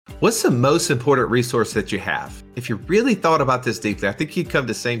What's the most important resource that you have? If you really thought about this deeply, I think you'd come to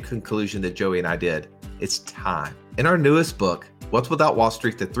the same conclusion that Joey and I did. It's time. In our newest book, Wealth Without Wall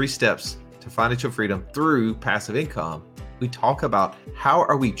Street, The 3 Steps to Financial Freedom Through Passive Income, we talk about how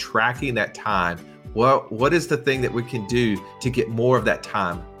are we tracking that time? What is the thing that we can do to get more of that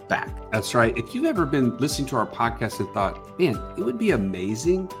time back? That's right. If you've ever been listening to our podcast and thought, man, it would be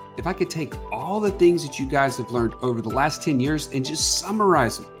amazing if I could take all the things that you guys have learned over the last 10 years and just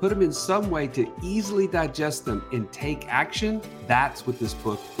summarize them, put them in some way to easily digest them and take action, that's what this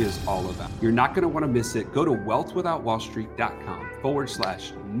book is all about. You're not going to want to miss it. Go to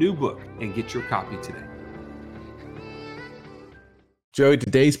wealthwithoutwallstreet.com/new book and get your copy today. Joey,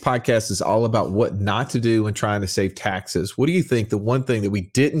 today's podcast is all about what not to do when trying to save taxes. What do you think the one thing that we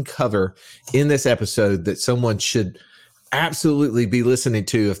didn't cover in this episode that someone should absolutely be listening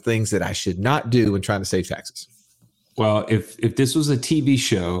to of things that I should not do when trying to save taxes? Well, if this was a TV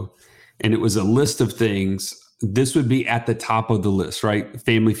show and it was a list of things, this would be at the top of the list, right?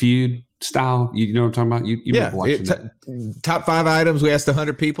 Family Feud style. You know what I'm talking about? You yeah, watching top 5 items. We asked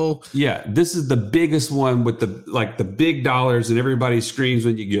 100 people. Yeah, this is the biggest one with the big dollars and everybody screams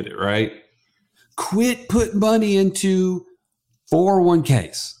when you get it, right? Quit putting money into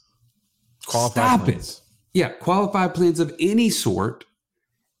 401ks. Stop it. Yeah, qualified plans of any sort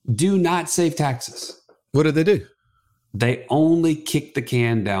do not save taxes. What do they do? They only kick the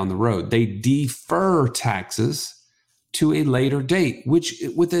can down the road. They defer taxes to a later date, which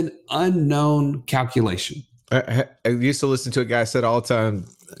with an unknown calculation. I used to listen to a guy said all the time,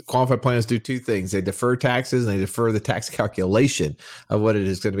 qualified plans do 2 things. They defer taxes and they defer the tax calculation of what it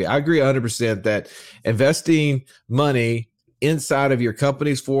is going to be. I agree 100% that investing money inside of your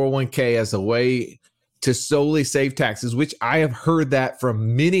company's 401k as a way to solely save taxes, which I have heard that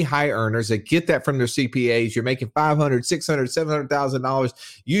from many high earners that get that from their CPAs. You're making $500,000, $600,000,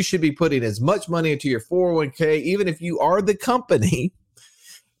 $700,000. You should be putting as much money into your 401k, even if you are the company,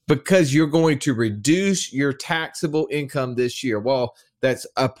 because you're going to reduce your taxable income this year. Well, that's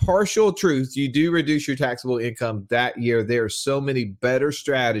a partial truth. You do reduce your taxable income that year. There are so many better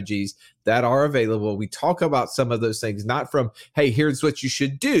strategies that are available. We talk about some of those things, not from, hey, here's what you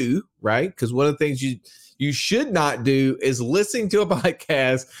should do, right? Because one of the things you should not do is listening to a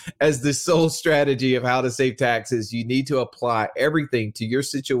podcast as the sole strategy of how to save taxes. You need to apply everything to your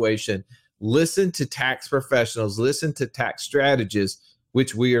situation. Listen to tax professionals, listen to tax strategists,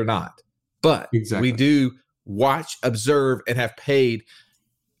 which we are not. But we do watch, observe, and have paid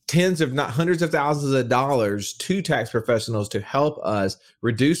tens if not hundreds of thousands of dollars to tax professionals to help us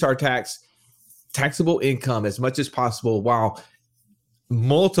reduce our taxable income as much as possible while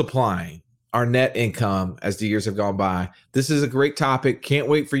multiplying our net income as the years have gone by. This is a great topic. Can't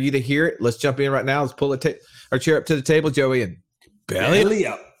wait for you to hear it. Let's jump in right now. Let's pull our chair up to the table, Joey, and belly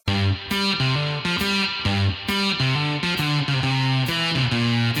up.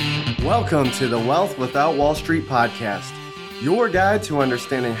 Welcome to the Wealth Without Wall Street podcast, your guide to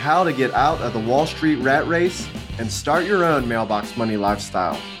understanding how to get out of the Wall Street rat race and start your own mailbox money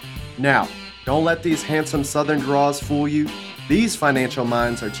lifestyle. Now, don't let these handsome Southern draws fool you. These financial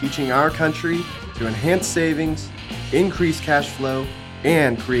minds are teaching our country to enhance savings, increase cash flow,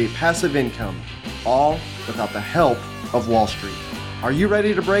 and create passive income, all without the help of Wall Street. Are you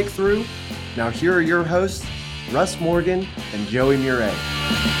ready to break through? Now here are your hosts, Russ Morgan and Joey Murray.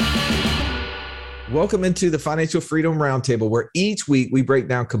 Welcome into the Financial Freedom Roundtable, where each week we break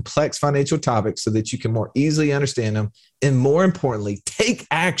down complex financial topics so that you can more easily understand them and, more importantly, take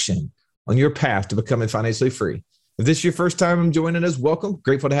action on your path to becoming financially free. If this is your first time joining us, welcome.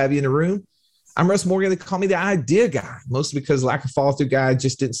 Grateful to have you in the room. I'm Russ Morgan. They call me the idea guy, mostly because lack of follow-through guy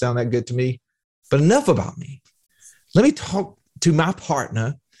just didn't sound that good to me. But enough about me. Let me talk to my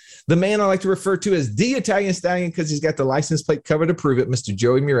partner, the man I like to refer to as the Italian Stallion because he's got the license plate cover to prove it, Mr.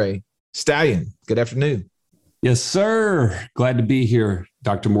 Joey Murray. Stallion, good afternoon. Yes, sir. Glad to be here,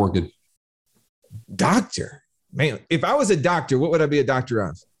 Dr. Morgan. Doctor? Man, if I was a doctor, what would I be a doctor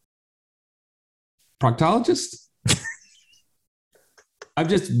of? Proctologist? I'm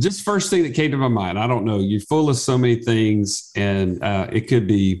just first thing that came to my mind. I don't know. You're full of so many things, and it could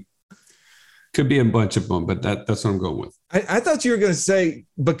be a bunch of them, but that's what I'm going with. I thought you were going to say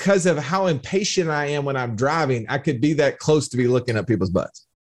because of how impatient I am when I'm driving, I could be that close to be looking at people's butts.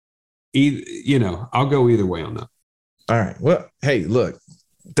 I'll go either way on that. All right. Well, hey, look,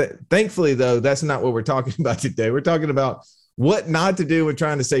 thankfully, though, that's not what we're talking about today. We're talking about what not to do when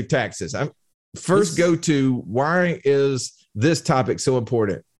trying to save taxes. Why is this topic so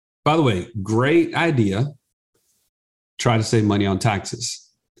important? By the way, great idea. Try to save money on taxes.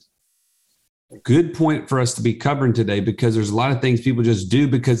 Good point for us to be covering today, because there's a lot of things people just do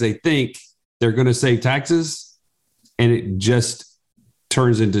because they think they're going to save taxes, and it just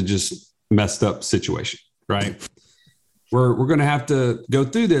turns into just messed up situation, right? We're going to have to go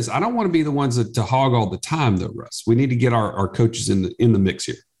through this. I don't want to be the ones to hog all the time, though, Russ. We need to get our coaches in the mix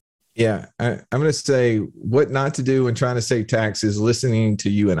here. Yeah, I'm going to say what not to do when trying to save taxes, listening to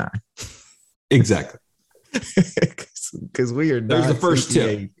you and I. Exactly. Because we are not. There's the first CPA.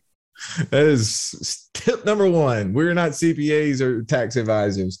 tip. That is tip number one. We're not CPAs or tax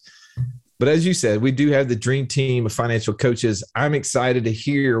advisors. But as you said, we do have the dream team of financial coaches. I'm excited to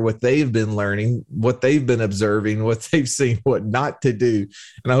hear what they've been learning, what they've been observing, what they've seen, what not to do.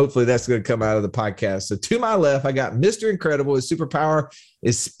 And hopefully that's going to come out of the podcast. So to my left, I got Mr. Incredible. His superpower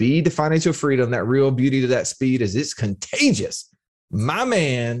is speed to financial freedom. That real beauty to that speed is it's contagious. My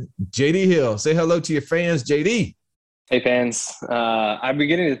man, JD Hill. Say hello to your fans, JD. Hey, fans. I'm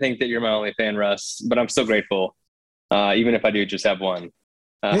beginning to think that you're my only fan, Russ, but I'm still grateful, even if I do just have one.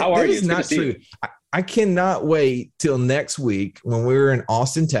 How are you? It's not true. I cannot wait till next week when we're in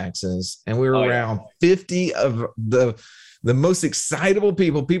Austin, Texas, and we're around 50 of the most excitable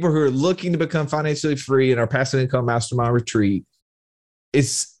people who are looking to become financially free in our Passive Income Mastermind retreat.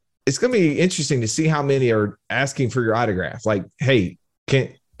 It's going to be interesting to see how many are asking for your autograph. Like, hey,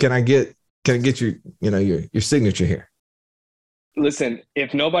 can I get your signature here? Listen,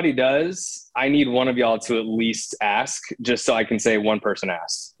 if nobody does, I need one of y'all to at least ask, just so I can say one person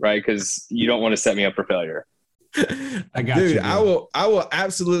asked, right? Because you don't want to set me up for failure. I got Dude, you. I will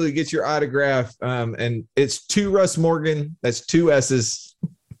absolutely get your autograph. And it's to Russ Morgan. That's 2 S's.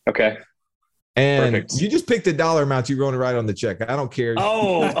 Okay. And Perfect. You just pick the dollar amount you're going to write on the check. I don't care.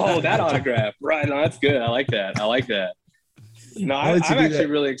 Oh, that autograph. Right. No, that's good. I like that. No, I'm actually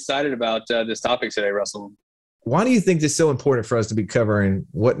really excited about this topic today, Russell. Why do you think it's so important for us to be covering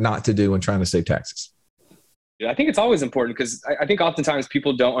what not to do when trying to save taxes? I think it's always important because I think oftentimes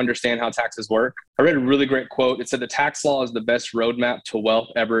people don't understand how taxes work. I read a really great quote. It said the tax law is the best roadmap to wealth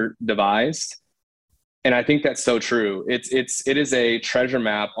ever devised. And I think that's so true. It is a treasure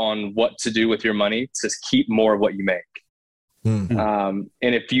map on what to do with your money to keep more of what you make. Hmm. And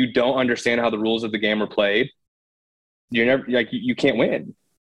if you don't understand how the rules of the game are played, you can't win.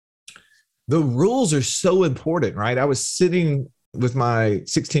 The rules are so important, right? I was sitting with my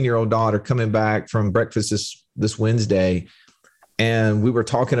 16-year-old daughter coming back from breakfast this Wednesday, and we were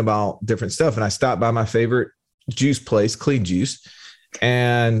talking about different stuff. And I stopped by my favorite juice place, Clean Juice.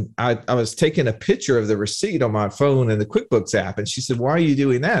 And I was taking a picture of the receipt on my phone in the QuickBooks app. And she said, "Why are you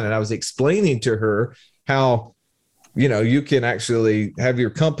doing that?" And I was explaining to her how, you can actually have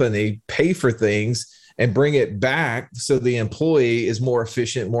your company pay for things and bring it back so the employee is more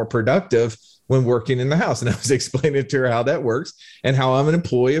efficient, more productive when working in the house. And I was explaining to her how that works and how I'm an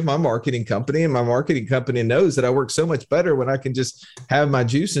employee of my marketing company. And my marketing company knows that I work so much better when I can just have my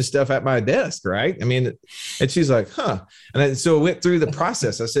juice and stuff at my desk, right? I mean, and she's like, huh. And so I went through the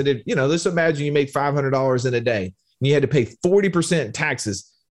process. I said, let's imagine you made $500 in a day and you had to pay 40%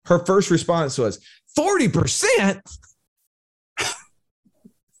 taxes. Her first response was, 40%?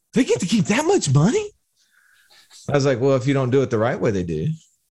 They get to keep that much money? I was like, well, if you don't do it the right way, they do.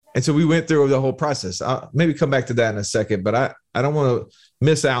 And so we went through the whole process. I'll maybe come back to that in a second, but I don't want to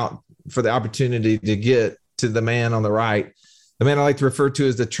miss out for the opportunity to get to the man on the right. The man I like to refer to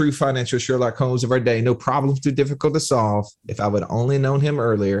as the true financial Sherlock Holmes of our day. No problems too difficult to solve. If I would only known him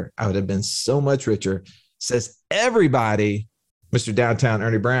earlier, I would have been so much richer. Says everybody, Mr. Downtown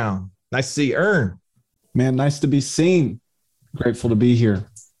Ernie Brown. Nice to see you, Ern. Man, nice to be seen. Grateful to be here.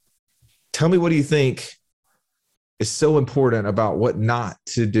 Tell me, what do you think is so important about what not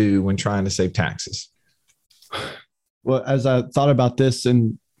to do when trying to save taxes? Well, as I thought about this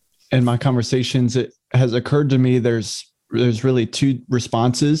and in my conversations, it has occurred to me there's really 2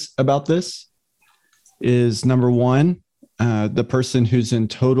 responses about this. Is number one, the person who's in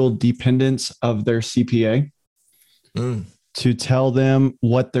total dependence of their CPA to tell them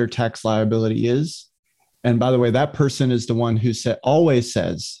what their tax liability is. And by the way, that person is the one who always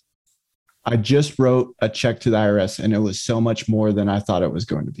says, I just wrote a check to the IRS and it was so much more than I thought it was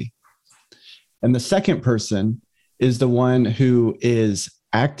going to be. And the second person is the one who is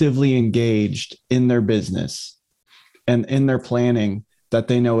actively engaged in their business and in their planning, that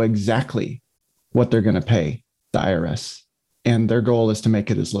they know exactly what they're going to pay the IRS. And their goal is to make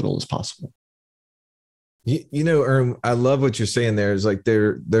it as little as possible. Ern, I love what you're saying there. Is like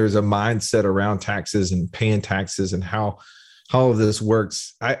there's a mindset around taxes and paying taxes and how all of this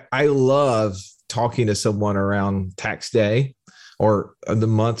works. I love talking to someone around tax day or the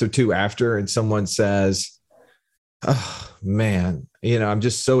month or two after, and someone says, "Oh man, I'm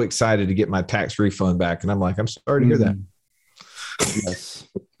just so excited to get my tax refund back. And I'm like, I'm sorry to hear that. Yes.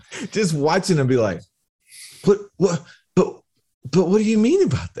 Just watching them be like, but what do you mean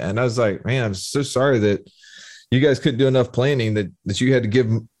about that? And I was like, man, I'm so sorry that you guys couldn't do enough planning that you had to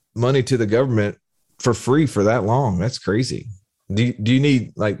give money to the government for free for that long. That's crazy. Do you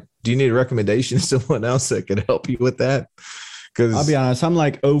need a recommendation of someone else that could help you with that? Because I'll be honest, I'm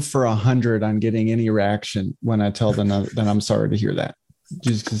like 0 for 100 on getting any reaction when I tell them that I'm sorry to hear that,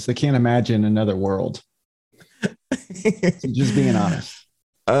 just because I can't imagine another world. Just being honest.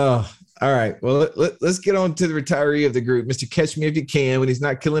 Oh, all right. Well, let's get on to the retiree of the group, Mr. Catch Me If You Can. When he's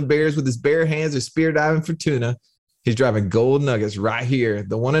not killing bears with his bare hands or spear diving for tuna, he's driving gold nuggets right here.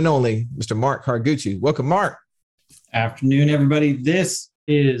 The one and only Mr. Mark Hargucci. Welcome, Mark. Afternoon, everybody. This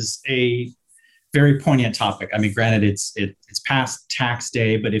is a very poignant topic. I mean, granted, it's past tax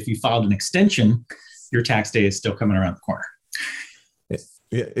day, but if you filed an extension, your tax day is still coming around the corner.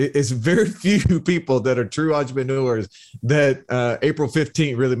 Yeah, it's very few people that are true entrepreneurs that April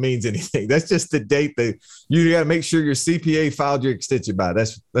 15th really means anything. That's just the date that you got to make sure your CPA filed your extension by.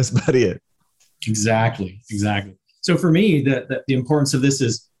 That's about it. Exactly. So for me, the importance of this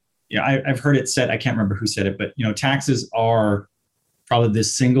is, I've heard it said, I can't remember who said it, but taxes are probably the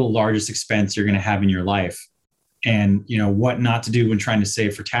single largest expense you're going to have in your life. And what not to do when trying to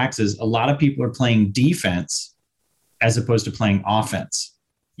save for taxes. A lot of people are playing defense as opposed to playing offense.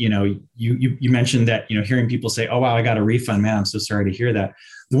 You mentioned that, hearing people say, oh, wow, I got a refund, man, I'm so sorry to hear that.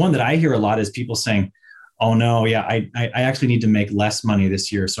 The one that I hear a lot is people saying, oh no, yeah, I actually need to make less money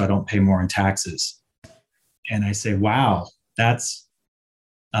this year so I don't pay more in taxes. And I say, wow, that's,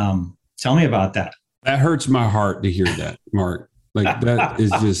 tell me about that. That hurts my heart to hear that, Mark. Like that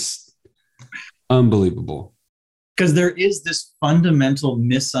is just unbelievable. Because there is this fundamental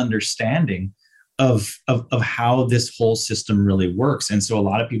misunderstanding of how this whole system really works. And so a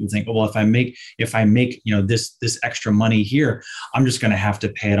lot of people think, oh, well, if I make this extra money here, I'm just going to have to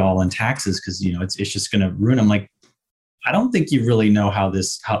pay it all in taxes because it's just going to ruin. I'm like, I don't think you really know how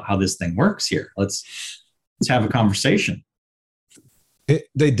this thing works here. Let's have a conversation.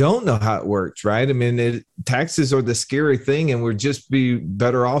 They don't know how it works, right? I mean, taxes are the scary thing, and we'd just be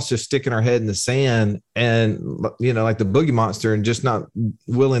better off just sticking our head in the sand and, like the boogie monster, and just not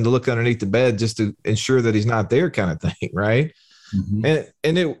willing to look underneath the bed just to ensure that he's not there, kind of thing, right?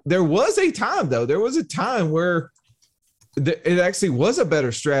 Mm-hmm. There was a time, though. There was a time where it actually was a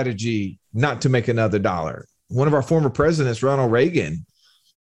better strategy not to make another dollar. One of our former presidents, Ronald Reagan,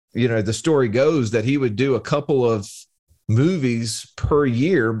 the story goes that he would do a couple of movies per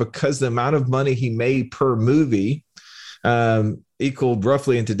year because the amount of money he made per movie equaled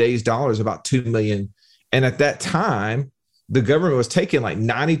roughly in today's dollars about $2 million. And at that time, the government was taking like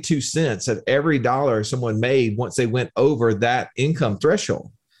 92 cents of every dollar someone made once they went over that income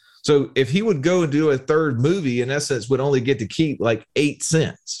threshold. So if he would go and do a third movie, in essence, would only get to keep like 8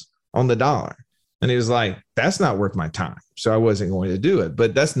 cents on the dollar. And he was like, that's not worth my time. So I wasn't going to do it.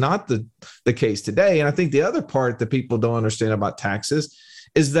 But that's not the case today. And I think the other part that people don't understand about taxes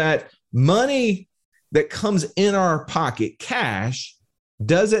is that money that comes in our pocket, cash,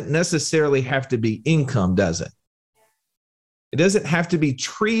 doesn't necessarily have to be income, does it? It doesn't have to be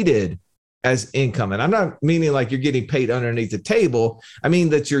treated as income. And I'm not meaning like you're getting paid underneath the table. I mean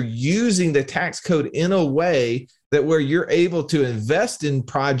that you're using the tax code in a way that where you're able to invest in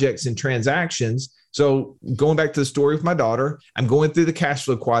projects and transactions. So going back to the story with my daughter, I'm going through the cash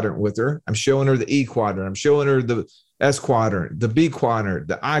flow quadrant with her. I'm showing her the E quadrant. I'm showing her the S quadrant, the B quadrant,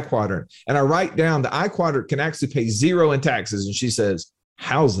 the I quadrant. And I write down the I quadrant can actually pay 0 in taxes. And she says,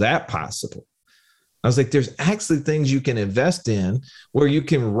 how's that possible? I was like, there's actually things you can invest in where you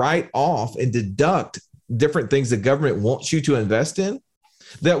can write off and deduct different things the government wants you to invest in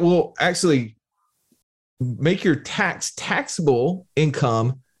that will actually make your taxable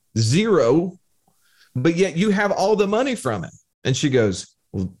income 0, but yet you have all the money from it. And she goes,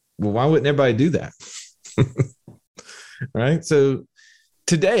 well, why wouldn't everybody do that? Right. So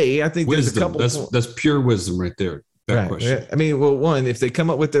today, I think wisdom. There's a couple. That's pure wisdom right there. That right. question. I mean, well, one, if they come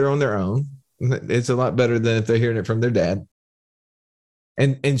up with their own, it's a lot better than if they're hearing it from their dad.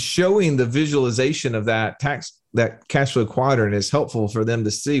 And showing the visualization of that cash flow quadrant is helpful for them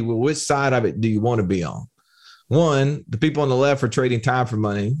to see, well, which side of it do you want to be on? One, the people on the left are trading time for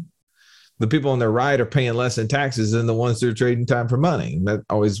money. The people on their right are paying less in taxes than the ones that are trading time for money. And that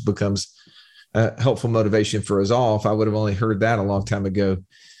always becomes a helpful motivation for us all. If I would have only heard that a long time ago,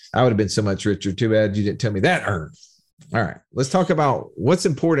 I would have been so much richer. Too bad you didn't tell me that, Ern. All right, let's talk about what's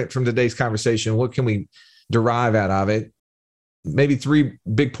important from today's conversation. What can we derive out of it? Maybe 3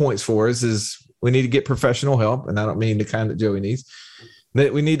 big points for us is we need to get professional help, and I don't mean the kind that Joey needs.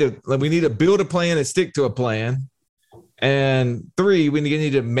 That we need to build a plan and stick to a plan. And 3, we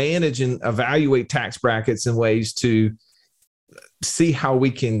need to manage and evaluate tax brackets in ways to see how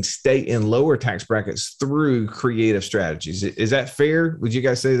we can stay in lower tax brackets through creative strategies. Is that fair? Would you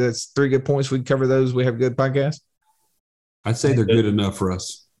guys say that's 3 good points? We can cover those. We have a good podcast. I'd say they're good enough for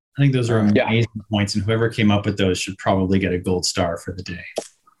us. I think those are amazing points, and whoever came up with those should probably get a gold star for the day.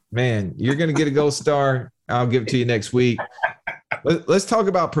 Man, you're going to get a gold star. I'll give it to you next week. Let's talk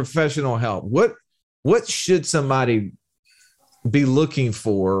about professional help. What should somebody be looking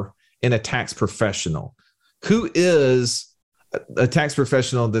for in a tax professional? Who is a tax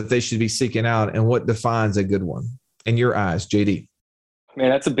professional that they should be seeking out, and what defines a good one in your eyes, JD? Man,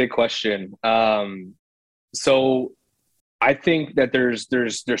 that's a big question. So I think that there's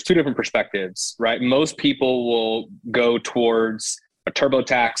 2 different perspectives, right? Most people will go towards a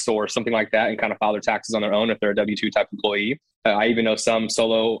TurboTax or something like that and kind of file their taxes on their own if they're a W-2 type employee. I even know some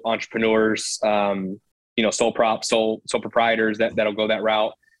solo entrepreneurs, sole proprietors that'll go that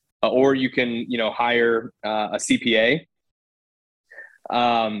route. Or you can, hire a CPA.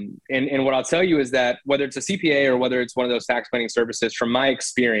 And what I'll tell you is that whether it's a CPA or whether it's one of those tax planning services, from my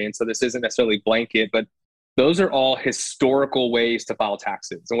experience, so this isn't necessarily blanket, but those are all historical ways to file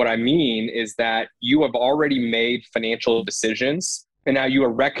taxes. And what I mean is that you have already made financial decisions, and now you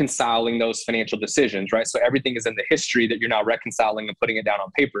are reconciling those financial decisions, right? So everything is in the history that you're now reconciling and putting it down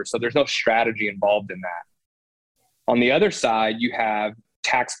on paper. So there's no strategy involved in that. On the other side, you have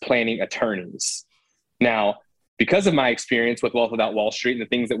tax planning attorneys. Now, because of my experience with Wealth Without Wall Street and the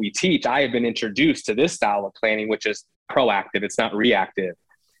things that we teach, I have been introduced to this style of planning, which is proactive. It's not reactive.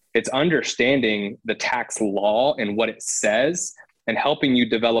 It's understanding the tax law and what it says and helping you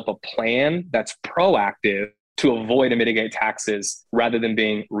develop a plan that's proactive to avoid and mitigate taxes rather than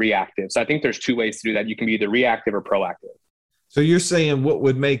being reactive. So I think there's 2 ways to do that. You can be either reactive or proactive. So you're saying what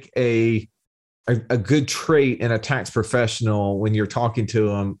would make a good trait in a tax professional when you're talking to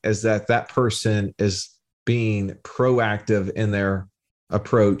them is that person is being proactive in their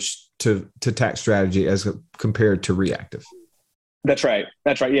approach to tax strategy as compared to reactive. That's right.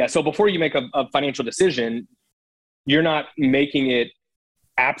 Yeah. So before you make a financial decision, you're not making it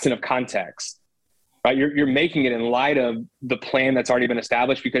absent of context, right? You're making it in light of the plan that's already been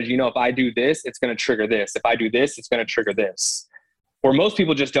established, because if I do this, it's going to trigger this. If I do this, it's going to trigger this. Or most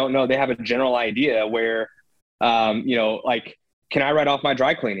people just don't know. They have a general idea where, can I write off my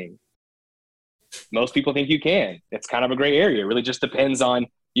dry cleaning? Most people think you can. It's kind of a gray area. It really just depends on,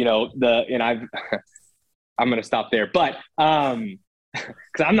 I'm going to stop there, but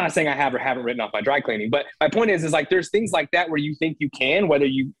because I'm not saying I have or haven't written off my dry cleaning, but my point is there's things like that where you think you can, whether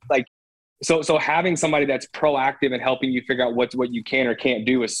you so having somebody that's proactive and helping you figure out what you can or can't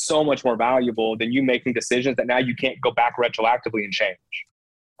do is so much more valuable than you making decisions that now you can't go back retroactively and change.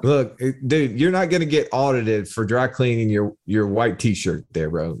 Look, dude, you're not going to get audited for dry cleaning your white t-shirt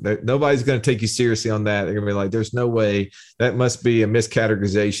there, bro. Nobody's going to take you seriously on that. They're going to be like, there's no way. That must be a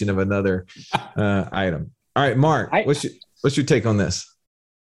miscategorization of another item. All right, Mark, what's your take on this?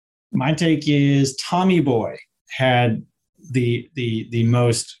 My take is Tommy Boy had the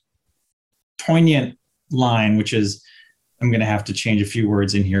most poignant line, which is, I'm going to have to change a few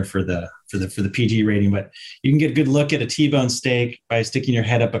words in here for the PG rating, but you can get a good look at a T-bone steak by sticking your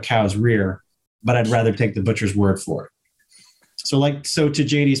head up a cow's rear, but I'd rather take the butcher's word for it. So to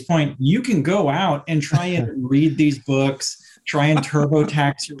JD's point, you can go out and try and read these books, try and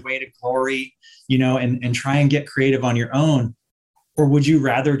TurboTax your way to glory, and try and get creative on your own. Or would you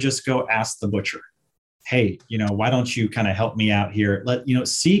rather just go ask the butcher, hey, why don't you kind of help me out here?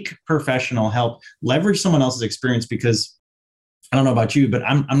 Seek professional help, leverage someone else's experience, because I don't know about you, but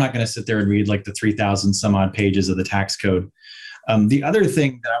I'm not going to sit there and read like the 3,000 some odd pages of the tax code. The other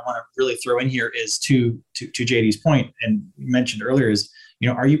thing that I want to really throw in here is to JD's point, and you mentioned earlier, is,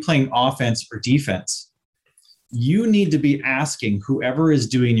 are you playing offense or defense? You need to be asking whoever is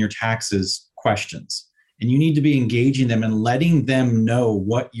doing your taxes questions, and you need to be engaging them and letting them know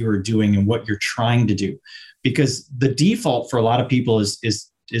what you're doing and what you're trying to do. Because the default for a lot of people is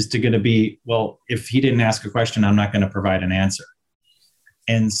going to be, well, if he didn't ask a question, I'm not going to provide an answer.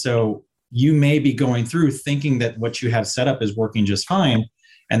 And so you may be going through thinking that what you have set up is working just fine,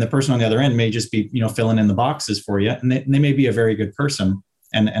 and the person on the other end may just be, filling in the boxes for you, and they may be a very good person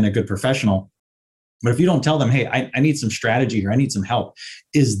and a good professional. But if you don't tell them, hey, I need some strategy here, I need some help.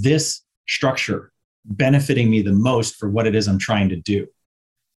 Is this structure benefiting me the most for what it is I'm trying to do?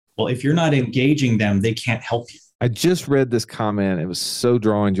 Well, if you're not engaging them, they can't help you. I just read this comment. It was so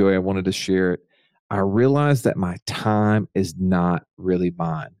drawing joy. I wanted to share it. I realized that my time is not really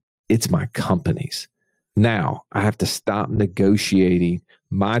mine. It's my company's. Now I have to stop negotiating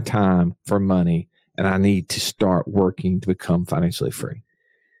my time for money, and I need to start working to become financially free.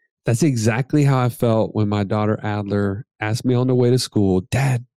 That's exactly how I felt when my daughter Adler asked me on the way to school,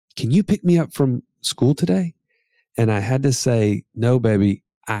 Dad, can you pick me up from school today? And I had to say, no, baby,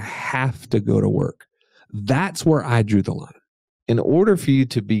 I have to go to work. That's where I drew the line. In order for you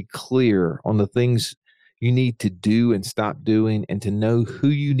to be clear on the things you need to do and stop doing, and to know who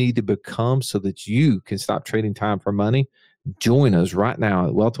you need to become so that you can stop trading time for money, join us right now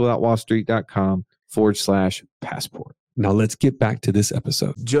at wealthwithoutwallstreet.com/passport. Now let's get back to this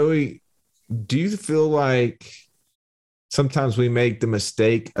episode. Joey, do you feel like sometimes we make the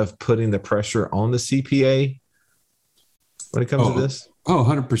mistake of putting the pressure on the CPA when it comes to this?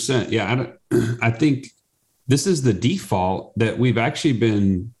 100%. Yeah. I think this is the default that we've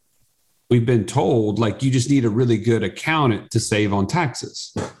been told, like, you just need a really good accountant to save on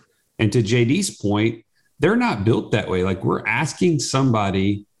taxes. And to JD's point, they're not built that way. Like, we're asking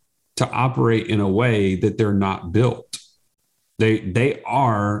somebody to operate in a way that they're not built. They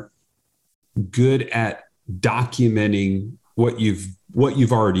are good at documenting what you've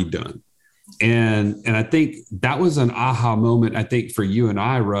already done. And I think that was an aha moment, I think, for you and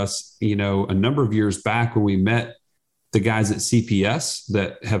I, Russ, a number of years back when we met the guys at CPS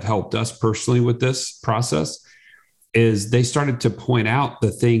that have helped us personally with this process, is they started to point out the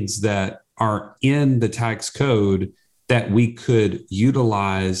things that are in the tax code that we could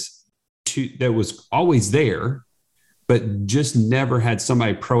utilize that was always there, but just never had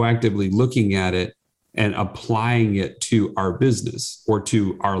somebody proactively looking at it and applying it to our business or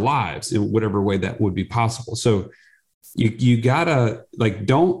to our lives in whatever way that would be possible. So you gotta, like,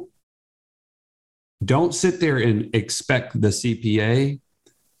 don't sit there and expect the CPA,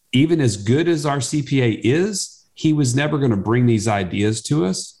 even as good as our CPA is, he was never going to bring these ideas to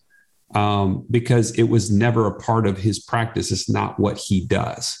us because it was never a part of his practice. It's not what he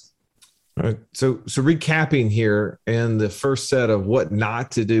does. All right. So recapping here, in the first set of what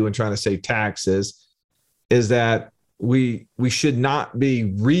not to do when trying to save taxes, is that we should not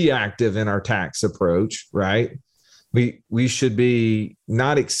be reactive in our tax approach, right? We should be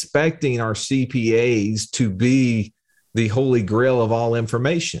not expecting our CPAs to be the holy grail of all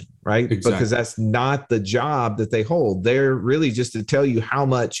information, right? Exactly. Because that's not the job that they hold. They're really just to tell you how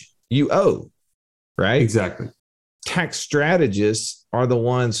much you owe, right? Exactly. Tax strategists are the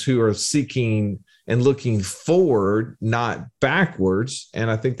ones who are seeking and looking forward, not backwards. And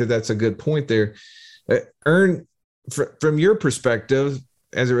I think that that's a good point there. Ern, from your perspective,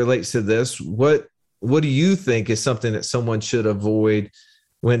 as it relates to this, what do you think is something that someone should avoid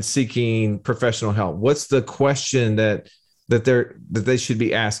when seeking professional help? What's the question that they should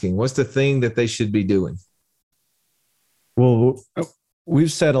be asking? What's the thing that they should be doing? Well,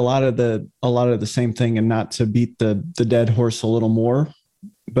 we've said a lot of the same thing, and not to beat the dead horse a little more,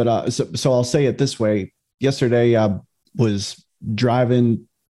 but so I'll say it this way. Yesterday I was driving,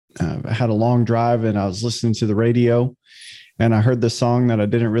 I had a long drive, and I was listening to the radio, and I heard this song that I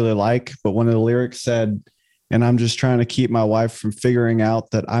didn't really like, but one of the lyrics said, "And I'm just trying to keep my wife from figuring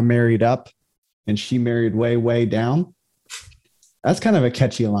out that I married up and she married way, way down." That's kind of a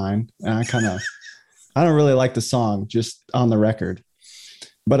catchy line. And I don't really like the song, just on the record.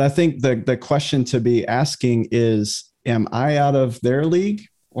 But I think the question to be asking is, am I out of their league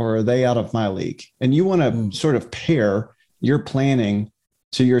or are they out of my league? And you want to sort of pair your planning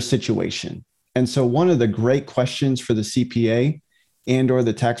to your situation. And so one of the great questions for the CPA and or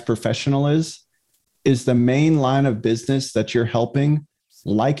the tax professional is the main line of business that you're helping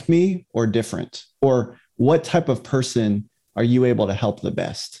like me or different? Or what type of person are you able to help the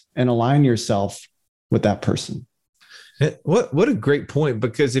best? And align yourself with that person. What a great point,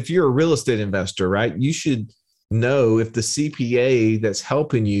 because if you're a real estate investor, right, you should know if the CPA that's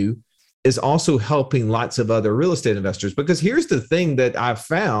helping you is also helping lots of other real estate investors. Because here's the thing that I've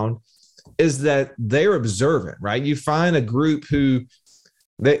found is that they're observant, right? You find a group who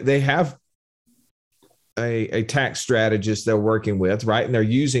they have a tax strategist they're working with, right? And they're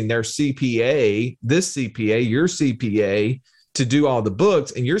using their CPA, this CPA, your CPA, to do all the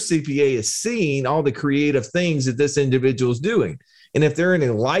books, and your CPA is seeing all the creative things that this individual is doing. And if they're in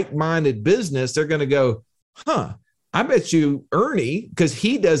a like-minded business, they're going to go, I bet you Ernie, because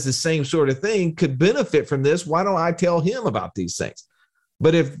he does the same sort of thing, could benefit from this. Why don't I tell him about these things?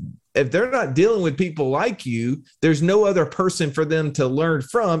 But if they're not dealing with people like you, there's no other person for them to learn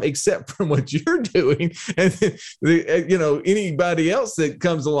from except from what you're doing. And anybody else that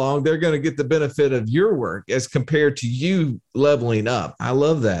comes along, they're going to get the benefit of your work as compared to you leveling up. I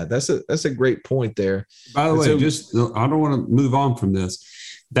love that. That's a great point there. By the way, I don't want to move on from this.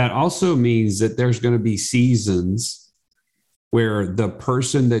 that also means that there's going to be seasons where the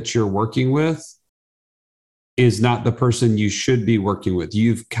person that you're working with is not the person you should be working with.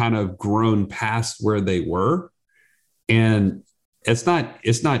 You've kind of grown past where they were. And it's not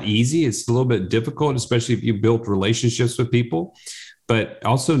easy. It's a little bit difficult, especially if you built relationships with people. But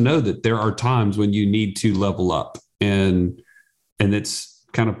also know that there are times when you need to level up. And it's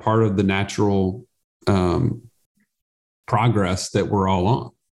kind of part of the natural progress that we're all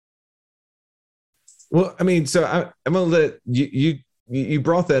on. Well, I mean, so I'm going to let you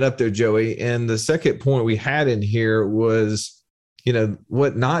brought that up there, Joey. And the second point we had in here was,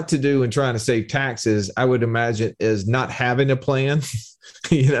 what not to do in trying to save taxes, I would imagine, is not having a plan.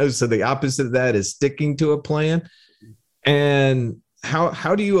 So the opposite of that is sticking to a plan. And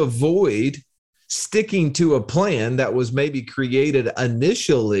how do you avoid sticking to a plan that was maybe created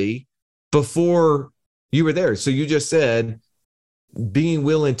initially before you were there? So you just said being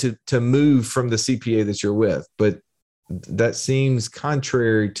willing to move from the CPA that you're with, but that seems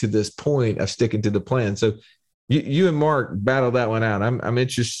contrary to this point of sticking to the plan. So you and Mark battle that one out. I'm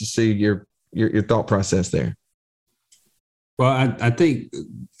interested to see your thought process there. Well, I think,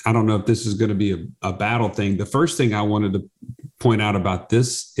 I don't know if this is going to be a battle thing. The first thing I wanted to point out about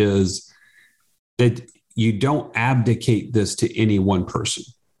this is that you don't abdicate this to any one person,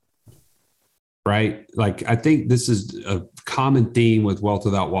 right? Like, I think this is a common theme with Wealth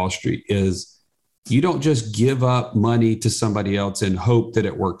Without Wall Street is you don't just give up money to somebody else and hope that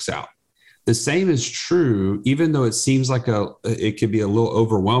it works out. The same is true, even though it seems like it could be a little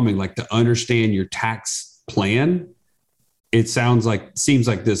overwhelming, like to understand your tax plan. It seems like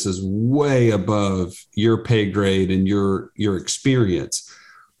this is way above your pay grade and your experience.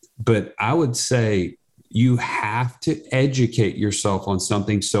 But I would say you have to educate yourself on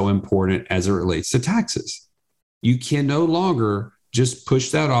something so important as it relates to taxes. You can no longer just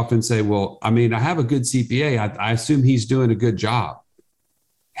push that off and say, well, I mean, I have a good CPA. I assume he's doing a good job.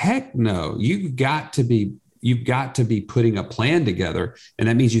 Heck no, you've got to be putting a plan together. And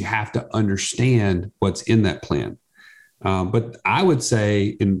that means you have to understand what's in that plan. But I would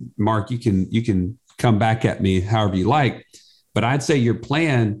say, and Mark, you can come back at me however you like, but I'd say your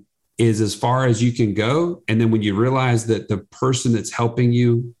plan is as far as you can go. And then when you realize that the person that's helping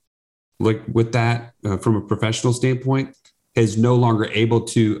you like with that from a professional standpoint is no longer able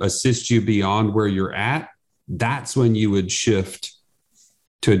to assist you beyond where you're at, that's when you would shift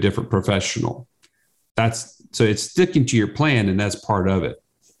to a different professional. So it's sticking to your plan, and that's part of it.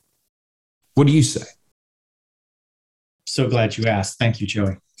 What do you say? So glad you asked. Thank you,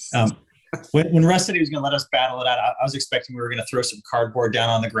 Joey. When Russ said he was going to let us battle it out, I was expecting we were going to throw some cardboard down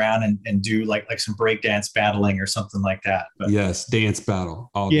on the ground and do like some breakdance battling or something like that. But yes, dance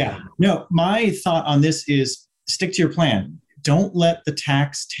battle. Yeah. No, my thought on this is stick to your plan. Don't let the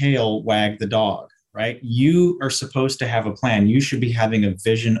tax tail wag the dog, right? You are supposed to have a plan. You should be having a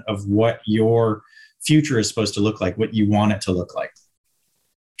vision of what your future is supposed to look like, what you want it to look like.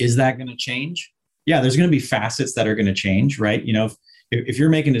 Is that going to change? Yeah, there's going to be facets that are going to change, right? If you're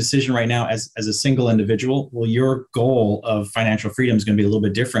making a decision right now as a single individual, well, your goal of financial freedom is going to be a little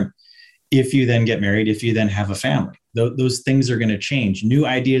bit different if you then get married, if you then have a family. Those things are going to change. New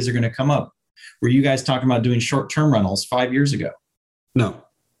ideas are going to come up. Were you guys talking about doing short-term rentals 5 years ago? No.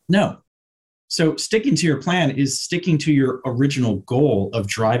 So sticking to your plan is sticking to your original goal of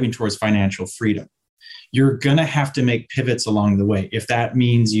driving towards financial freedom. You're going to have to make pivots along the way. If that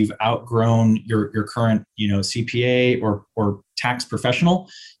means you've outgrown your current, CPA or tax professional,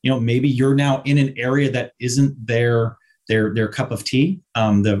 maybe you're now in an area that isn't their cup of tea.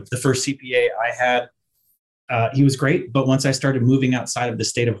 The first CPA I had, he was great. But once I started moving outside of the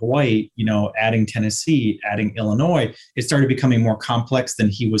state of Hawaii, adding Tennessee, adding Illinois, it started becoming more complex than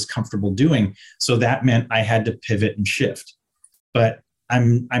he was comfortable doing. So that meant I had to pivot and shift. But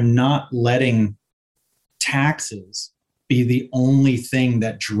I'm not letting taxes be the only thing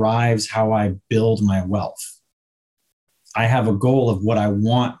that drives how I build my wealth. I have a goal of what I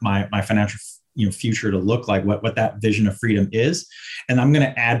want my financial future to look like, what that vision of freedom is. And I'm going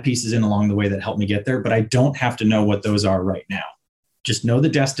to add pieces in along the way that help me get there, but I don't have to know what those are right now. Just know the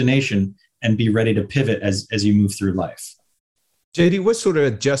destination and be ready to pivot as you move through life. JD, what sort of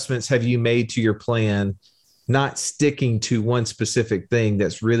adjustments have you made to your plan, not sticking to one specific thing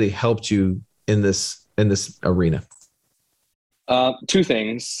that's really helped you in this arena? Two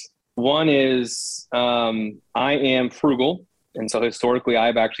things. One is I am frugal. And so historically,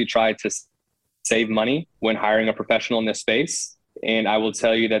 I've actually tried to save money when hiring a professional in this space. And I will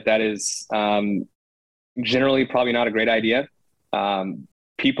tell you that is generally probably not a great idea.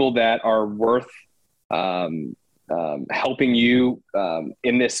 People that are worth helping you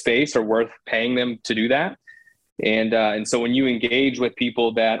in this space are worth paying them to do that. And so when you engage with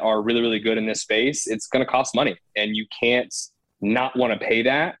people that are really, really good in this space, it's going to cost money, and you can't not want to pay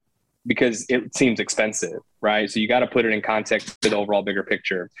that because it seems expensive, right? So you got to put it in context to the overall bigger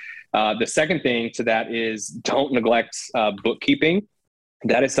picture. The second thing to that is don't neglect bookkeeping.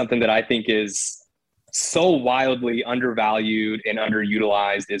 That is something that I think is so wildly undervalued and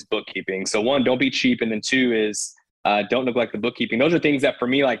underutilized is bookkeeping. So one, don't be cheap. And then two is don't neglect the bookkeeping. Those are things that for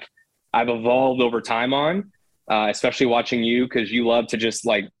me, like I've evolved over time on, especially watching you, because you love to just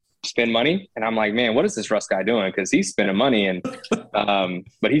like spend money. And I'm like, man, what is this Russ guy doing? Because he's spending money and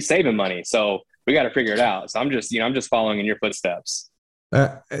but he's saving money. So we got to figure it out. So I'm just, I'm just following in your footsteps.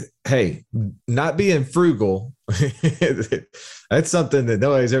 Hey, not being frugal, that's something that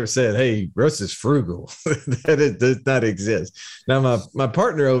nobody's ever said. Hey, Russ is frugal. That does not exist. Now, my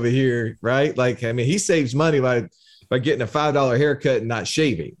partner over here, right? Like, I mean, he saves money by getting a $5 haircut and not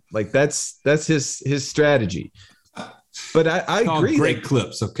shaving. Like that's his strategy. But I agree. Great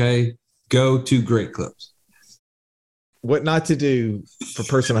Clips, okay? Go to Great Clips. What not to do for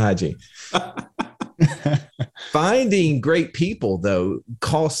personal hygiene. Finding great people, though,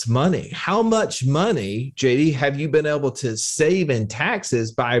 costs money. How much money, JD, have you been able to save in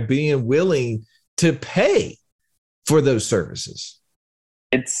taxes by being willing to pay for those services?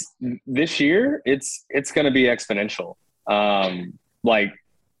 It's this year, it's going to be exponential, like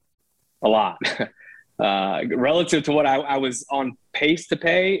a lot relative to what I was on pace to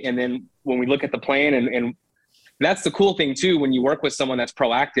pay. And then when we look at the plan and that's the cool thing too, when you work with someone that's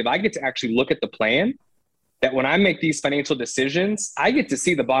proactive, I get to actually look at the plan, that when I make these financial decisions, I get to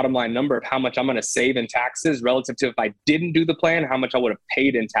see the bottom line number of how much I'm going to save in taxes relative to if I didn't do the plan, how much I would have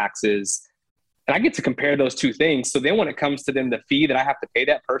paid in taxes. And I get to compare those two things. So then when it comes to then the fee that I have to pay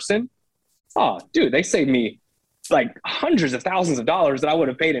that person, oh, dude, they saved me like hundreds of thousands of dollars that I would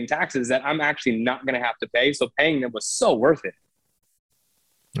have paid in taxes that I'm actually not going to have to pay. So paying them was so worth it.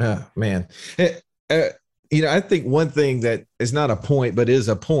 Oh, man. I think one thing that is not a point, but is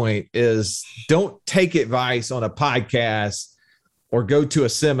a point is don't take advice on a podcast or go to a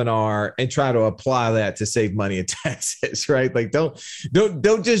seminar and try to apply that to save money in taxes, right? Like don't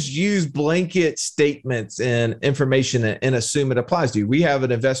just use blanket statements and information and assume it applies to you. We have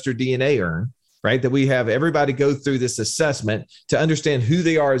an investor DNA earn, right? That we have everybody go through this assessment to understand who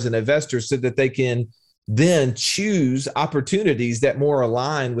they are as an investor so that they can then choose opportunities that more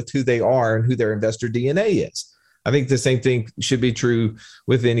align with who they are and who their investor DNA is. I think the same thing should be true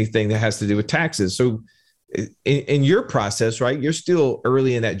with anything that has to do with taxes. So in your process, right, you're still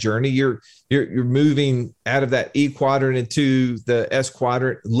early in that journey. You're moving out of that E quadrant into the S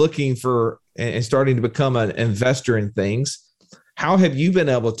quadrant, looking for and starting to become an investor in things. How have you been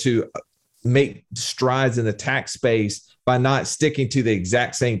able to make strides in the tax space by not sticking to the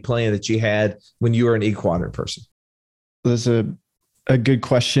exact same plan that you had when you were an E-quadrant person? That's a good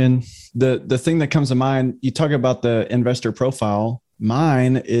question. The thing that comes to mind, you talk about the investor profile.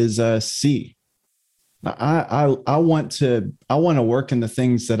 Mine is a C. I want to work in the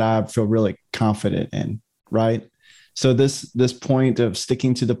things that I feel really confident in, right? So this point of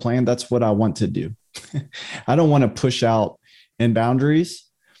sticking to the plan, that's what I want to do. I don't want to push out in boundaries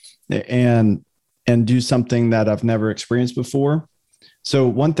and do something that I've never experienced before. So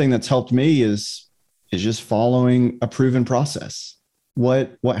one thing that's helped me is just following a proven process.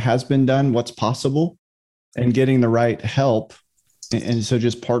 What has been done, what's possible, and getting the right help. And so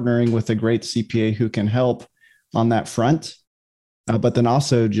just partnering with a great CPA who can help on that front. But then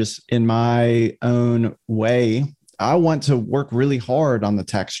also just in my own way, I want to work really hard on the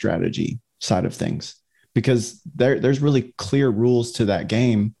tax strategy side of things because there's really clear rules to that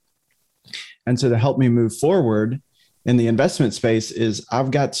game. And so to help me move forward in the investment space is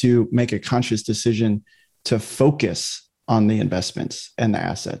I've got to make a conscious decision to focus on the investments and the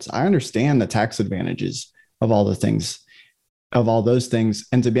assets. I understand the tax advantages of all those things.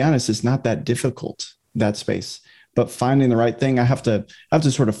 And to be honest, it's not that difficult, that space. But finding the right thing, I have to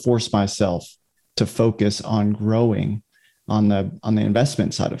sort of force myself to focus on growing on the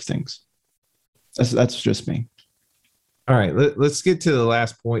investment side of things. That's just me. All right, let's get to the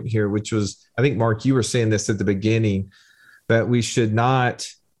last point here, which was, I think, Mark, you were saying this at the beginning, that we should not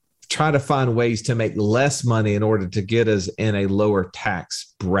try to find ways to make less money in order to get us in a lower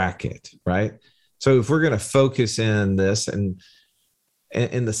tax bracket, right? So if we're going to focus in this and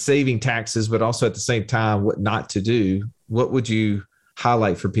the saving taxes, but also at the same time, what not to do, what would you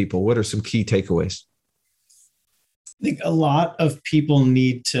highlight for people? What are some key takeaways? I think a lot of people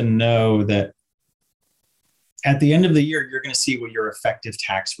need to know that at the end of the year, you're going to see what your effective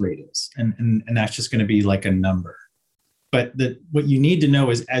tax rate is. And that's just going to be like a number. But what you need to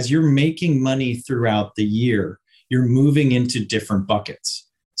know is as you're making money throughout the year, you're moving into different buckets.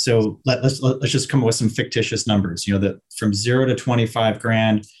 So let's just come up with some fictitious numbers. You know, that from 0 to 25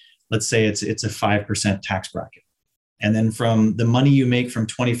 grand, let's say it's a 5% tax bracket. And then from the money you make from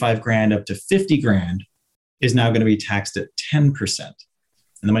 25 grand up to 50 grand is now going to be taxed at 10%.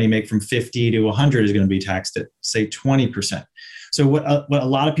 And the money you make from 50 to 100 is going to be taxed at, say, 20%. So what a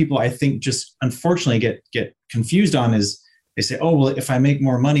lot of people, I think, just unfortunately get confused on is they say, oh, well, if I make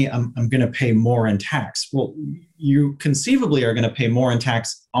more money, I'm going to pay more in tax. Well, you conceivably are going to pay more in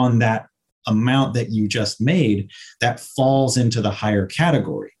tax on that amount that you just made that falls into the higher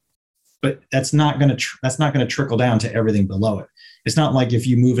category. But that's not going to trickle down to everything below it. It's not like if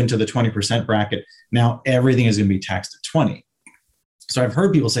you move into the 20% bracket, now everything is going to be taxed at 20. So I've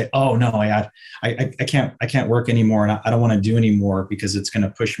heard people say, "Oh no, I can't work anymore, and I don't want to do anymore because it's going to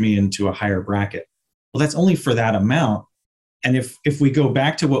push me into a higher bracket." Well, that's only for that amount. And if we go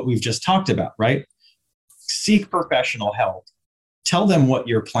back to what we've just talked about, right? Seek professional help. Tell them what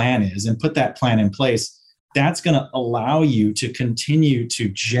your plan is and put that plan in place. That's going to allow you to continue to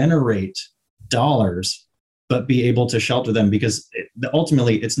generate dollars, but be able to shelter them, because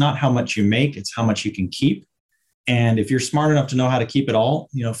ultimately it's not how much you make, it's how much you can keep. And if you're smart enough to know how to keep it all,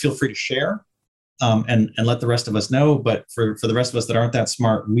 feel free to share and let the rest of us know. But for the rest of us that aren't that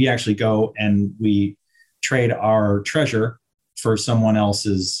smart, we actually go and we trade our treasure for someone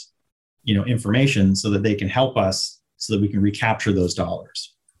else's, information so that they can help us so that we can recapture those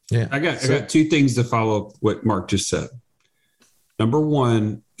dollars. Yeah. I got two things to follow up what Mark just said. Number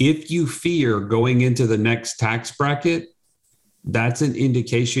one, if you fear going into the next tax bracket, that's an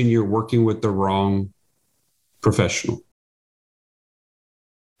indication you're working with the wrong professional.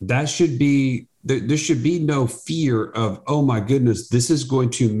 There should be no fear of, oh my goodness, this is going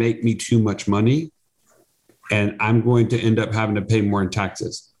to make me too much money and I'm going to end up having to pay more in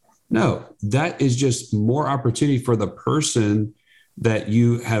taxes. No, that is just more opportunity for the person that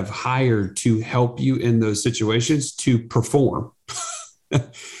you have hired to help you in those situations to perform.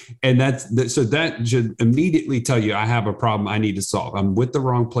 And so that should immediately tell you, I have a problem I need to solve. I'm with the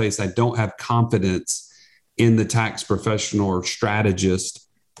wrong place. I don't have confidence in the tax professional or strategist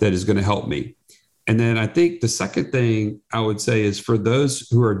that is going to help me. And then I think the second thing I would say is for those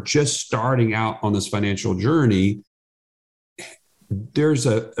who are just starting out on this financial journey, there's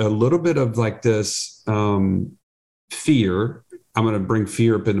a little bit of like this fear. I'm going to bring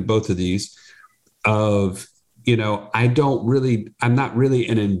fear up into both of these of, I'm not really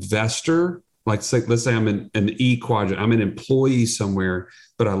an investor. Like, let's say I'm in an E quadrant. I'm an employee somewhere,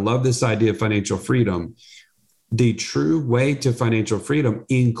 but I love this idea of financial freedom. The true way to financial freedom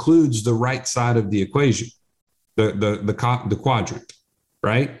includes the right side of the equation, the quadrant,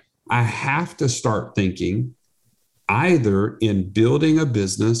 right? I have to start thinking either in building a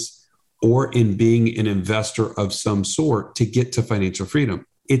business or in being an investor of some sort to get to financial freedom.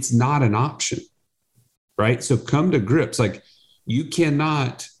 It's not an option, right? So come to grips. Like, you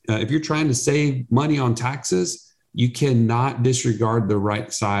cannot, if you're trying to save money on taxes, you cannot disregard the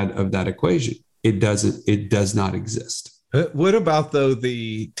right side of that equation. It does not exist. What about, though,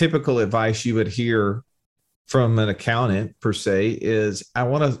 the typical advice you would hear from an accountant per se is, I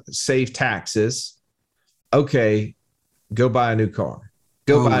want to save taxes. Okay, go buy a new car.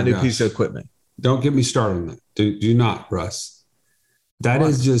 Go buy a new piece of equipment. Don't get me started on that. Do not, Russ. That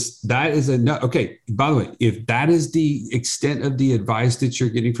is okay. By the way, if that is the extent of the advice that you're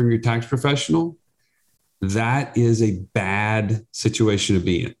getting from your tax professional, that is a bad situation to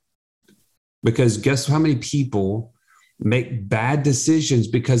be in. Because guess how many people make bad decisions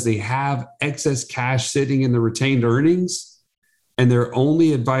because they have excess cash sitting in the retained earnings, and their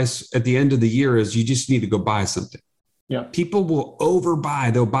only advice at the end of the year is you just need to go buy something. Yeah. People will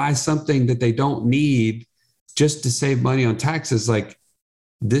overbuy. They'll buy something that they don't need just to save money on taxes. Like,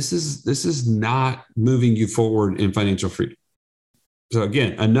 this is not moving you forward in financial freedom. So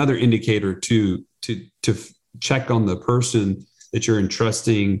again, another indicator to check on the person that you're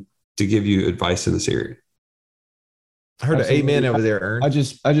entrusting to give you advice in this area. I heard an amen over there, Ern. I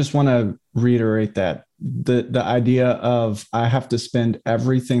just want to reiterate that the idea of I have to spend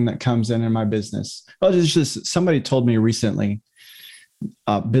everything that comes in my business. Well, it's just somebody told me recently,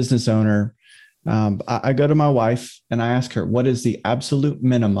 a business owner. I go to my wife and I ask her, what is the absolute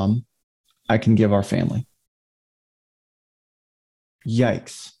minimum I can give our family?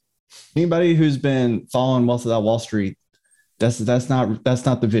 Yikes. Anybody who's been following Wealth Without Wall Street, that's not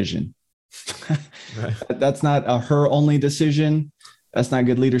the vision. Right. That's not her only decision. That's not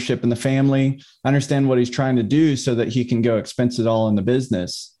good leadership in the family. I understand what he's trying to do so that he can go expense it all in the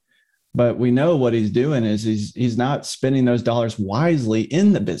business. But we know what he's doing is he's not spending those dollars wisely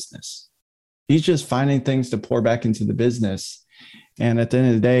in the business. He's just finding things to pour back into the business. And at the end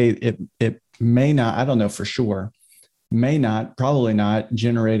of the day, it may not, I don't know for sure, probably not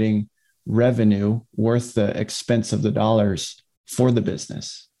generating revenue worth the expense of the dollars for the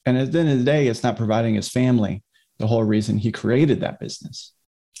business. And at the end of the day, it's not providing his family the whole reason he created that business.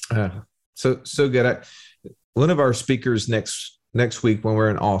 So good. One of our speakers next week when we're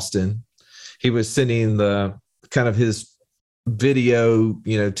in Austin, he was sending the kind of his video,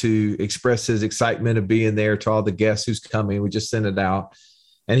 to express his excitement of being there to all the guests who's coming. We just sent it out.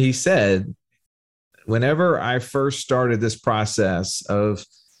 And he said, whenever I first started this process of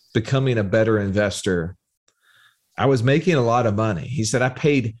becoming a better investor, I was making a lot of money. He said, I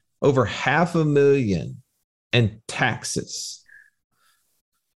paid over $500,000 in taxes.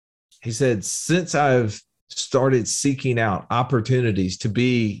 He said, since I've started seeking out opportunities to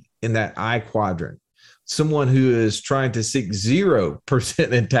be in that I quadrant, someone who is trying to seek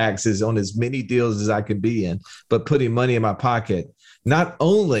 0% in taxes on as many deals as I could be in, but putting money in my pocket. Not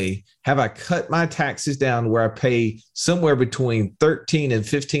only have I cut my taxes down where I pay somewhere between 13 and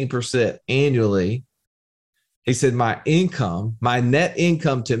 15% annually, he said, my net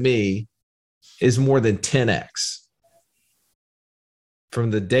income to me is more than 10x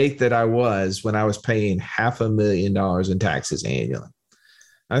from the date that I was when I was paying $500,000 in taxes annually.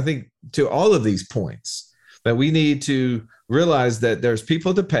 I think to all of these points that we need to realize that there's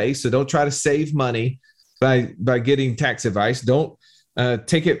people to pay. So don't try to save money by getting tax advice. Don't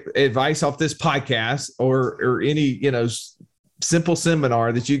take advice off this podcast or any, simple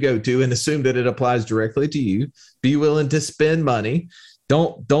seminar that you go to and assume that it applies directly to you. Be willing to spend money.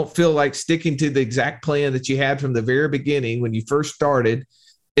 Don't feel like sticking to the exact plan that you had from the very beginning when you first started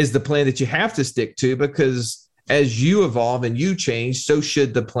is the plan that you have to stick to, because as you evolve and you change, so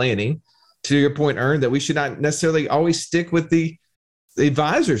should the planning. To your point, Ern, that we should not necessarily always stick with the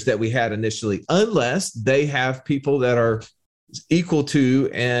advisors that we had initially, unless they have people that are equal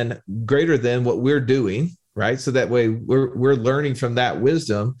to and greater than what we're doing, right? So that way we're learning from that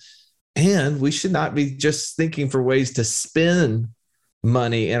wisdom. And we should not be just thinking for ways to spend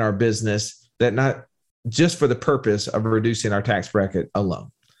money in our business that not just for the purpose of reducing our tax bracket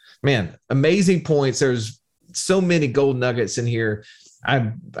alone. Man, amazing points. There's so many gold nuggets in here.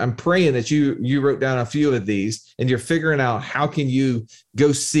 I'm praying that you wrote down a few of these and you're figuring out how can you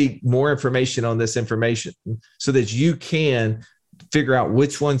go seek more information on this information so that you can figure out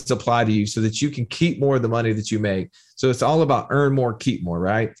which ones apply to you so that you can keep more of the money that you make. So it's all about earn more, keep more,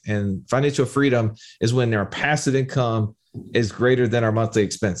 right? And financial freedom is when our passive income is greater than our monthly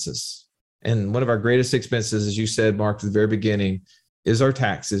expenses. And one of our greatest expenses, as you said, Mark, at the very beginning, is our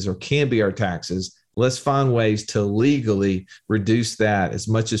taxes, or can be our taxes. Let's find ways to legally reduce that as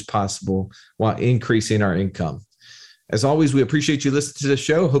much as possible while increasing our income. As always, we appreciate you listening to the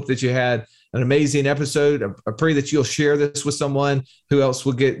show. Hope that you had an amazing episode. I pray that you'll share this with someone who else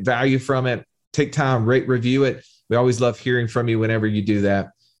will get value from it. Take time, rate, review it. We always love hearing from you whenever you do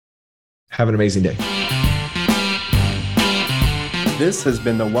that. Have an amazing day. This has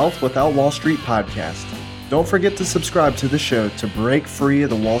been the Wealth Without Wall Street podcast. Don't forget to subscribe to the show to break free of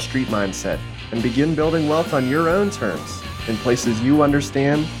the Wall Street mindset and begin building wealth on your own terms in places you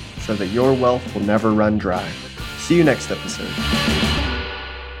understand so that your wealth will never run dry. See you next episode.